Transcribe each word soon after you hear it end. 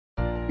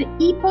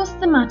The EPOS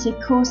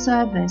thematic core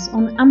service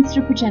on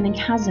anthropogenic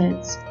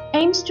hazards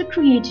aims to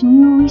create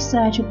new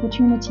research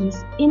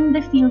opportunities in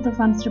the field of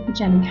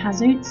anthropogenic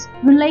hazards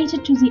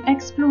related to the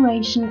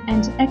exploration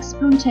and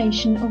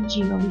exploitation of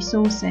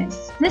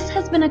georesources. This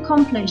has been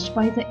accomplished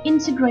by the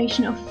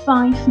integration of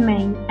 5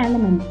 main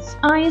elements: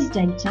 IS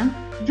data,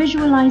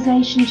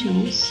 visualization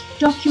tools,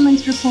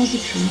 document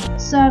repository,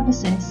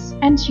 services,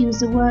 and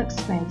user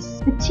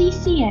workspace. The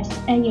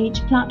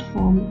TCS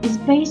platform is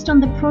based on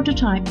the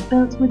prototype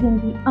built within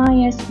the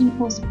IS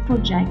EPOS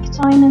project,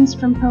 financed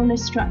from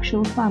Polish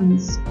structural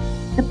funds.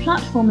 The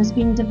platform is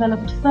being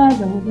developed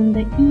further within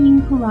the EU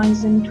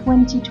Horizon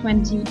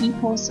 2020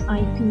 EPOS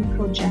IP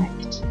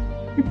project.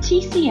 The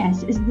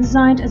TCS is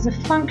designed as a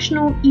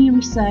functional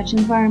e-research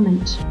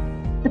environment.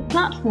 The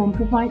platform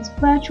provides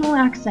virtual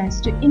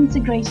access to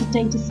integrated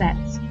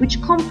datasets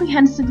which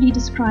comprehensively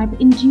describe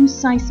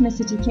induced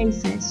seismicity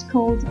cases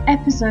called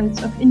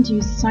episodes of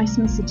induced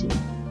seismicity.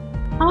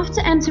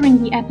 After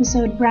entering the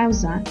episode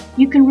browser,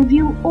 you can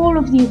review all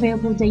of the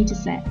available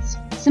datasets.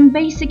 Some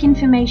basic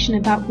information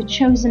about the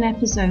chosen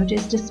episode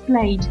is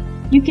displayed.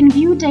 You can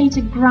view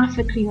data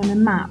graphically on a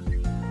map,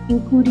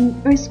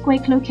 including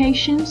earthquake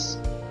locations,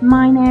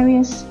 mine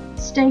areas,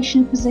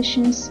 station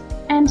positions,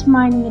 and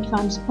mining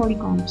advanced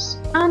polygons,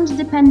 and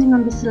depending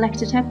on the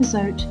selected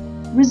episode,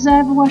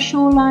 reservoir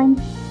shoreline,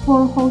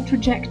 borehole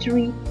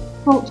trajectory,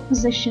 fault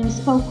positions,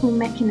 focal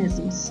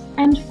mechanisms,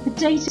 and the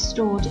data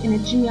stored in a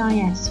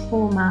GIS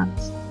format.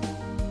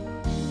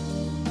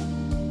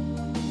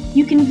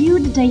 You can view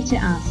the data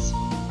as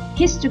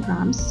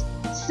histograms,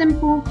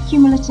 simple,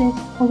 cumulative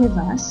or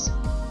reverse,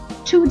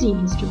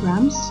 2D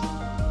histograms,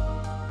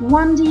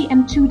 1D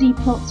and 2D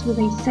plots with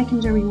a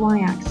secondary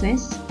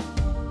y-axis,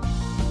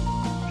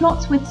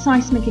 plots with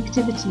seismic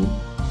activity,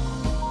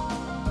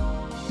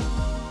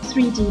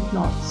 3D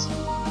plots.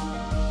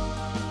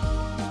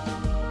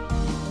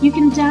 You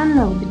can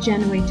download the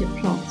generated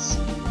plots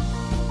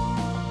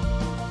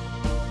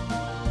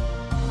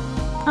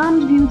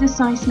and view the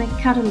seismic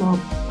catalog,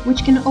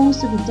 which can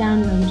also be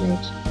downloaded.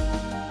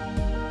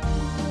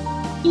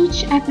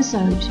 Each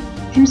episode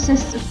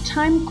consists of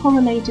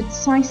time-correlated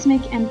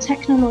seismic and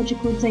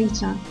technological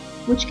data,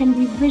 which can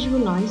be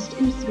visualized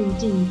in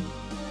 3D.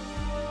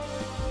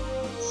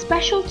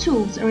 Special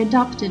tools are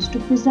adapted to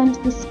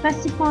present the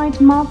specified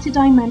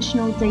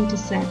multidimensional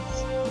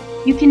datasets.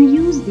 You can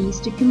use these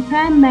to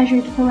compare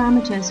measured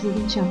parameters with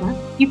each other.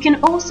 You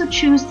can also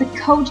choose the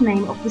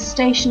codename of the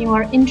station you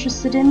are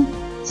interested in,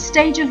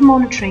 stage of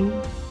monitoring,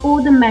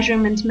 or the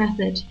measurement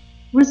method.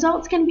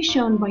 Results can be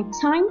shown by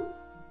time,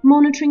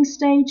 monitoring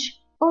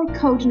stage, or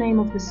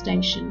codename of the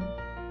station.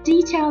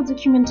 Detailed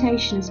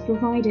documentation is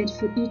provided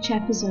for each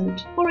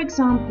episode. For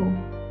example,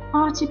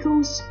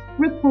 articles,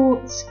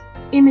 reports,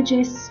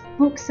 images,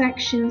 book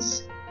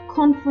sections,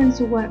 conference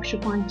or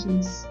workshop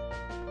items.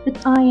 The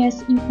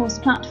IS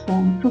EPOS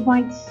platform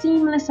provides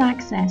seamless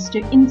access to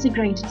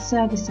integrated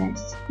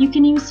services. You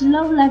can use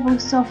low-level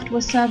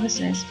software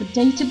services for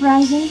data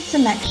browsing,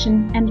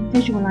 selection, and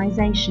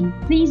visualization.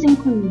 These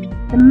include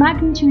the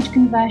magnitude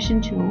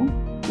conversion tool,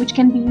 which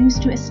can be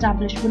used to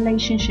establish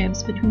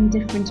relationships between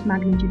different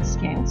magnitude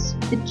scales,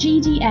 the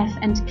GDF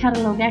and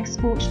catalog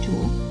export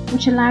tool,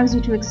 which allows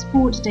you to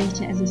export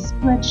data as a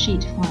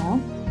spreadsheet file,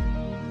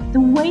 the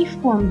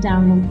waveform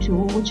download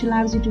tool, which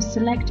allows you to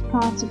select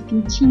parts of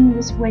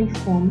continuous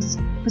waveforms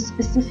for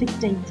specific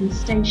dates and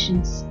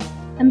stations,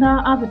 and there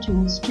are other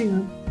tools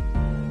too.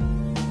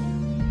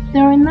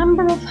 There are a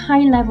number of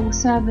high-level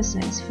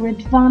services for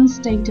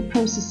advanced data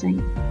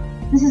processing.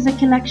 This is a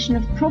collection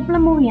of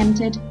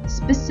problem-oriented,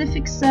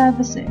 specific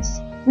services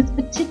with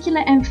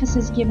particular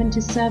emphasis given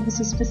to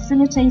services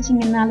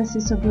facilitating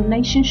analysis of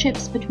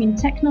relationships between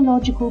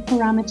technological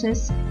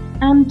parameters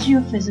and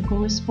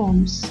geophysical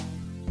response.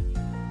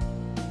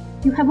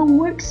 You have a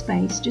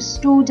workspace to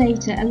store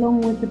data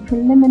along with the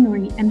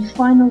preliminary and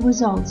final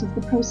results of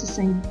the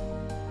processing.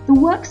 The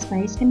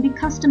workspace can be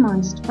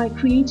customized by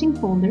creating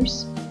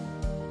folders.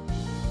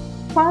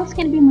 Files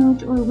can be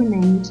moved or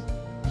renamed,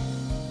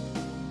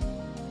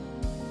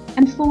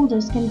 and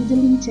folders can be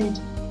deleted.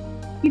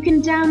 You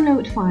can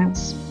download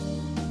files.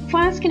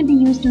 Files can be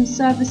used in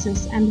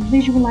services and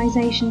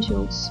visualization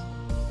tools.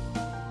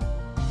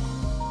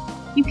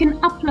 You can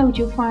upload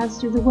your files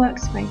to the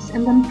workspace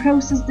and then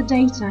process the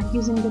data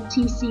using the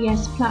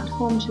TCS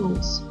platform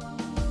tools.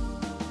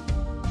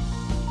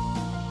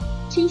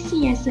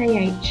 TCS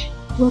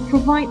will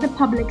provide the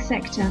public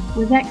sector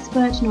with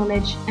expert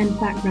knowledge and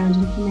background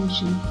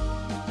information.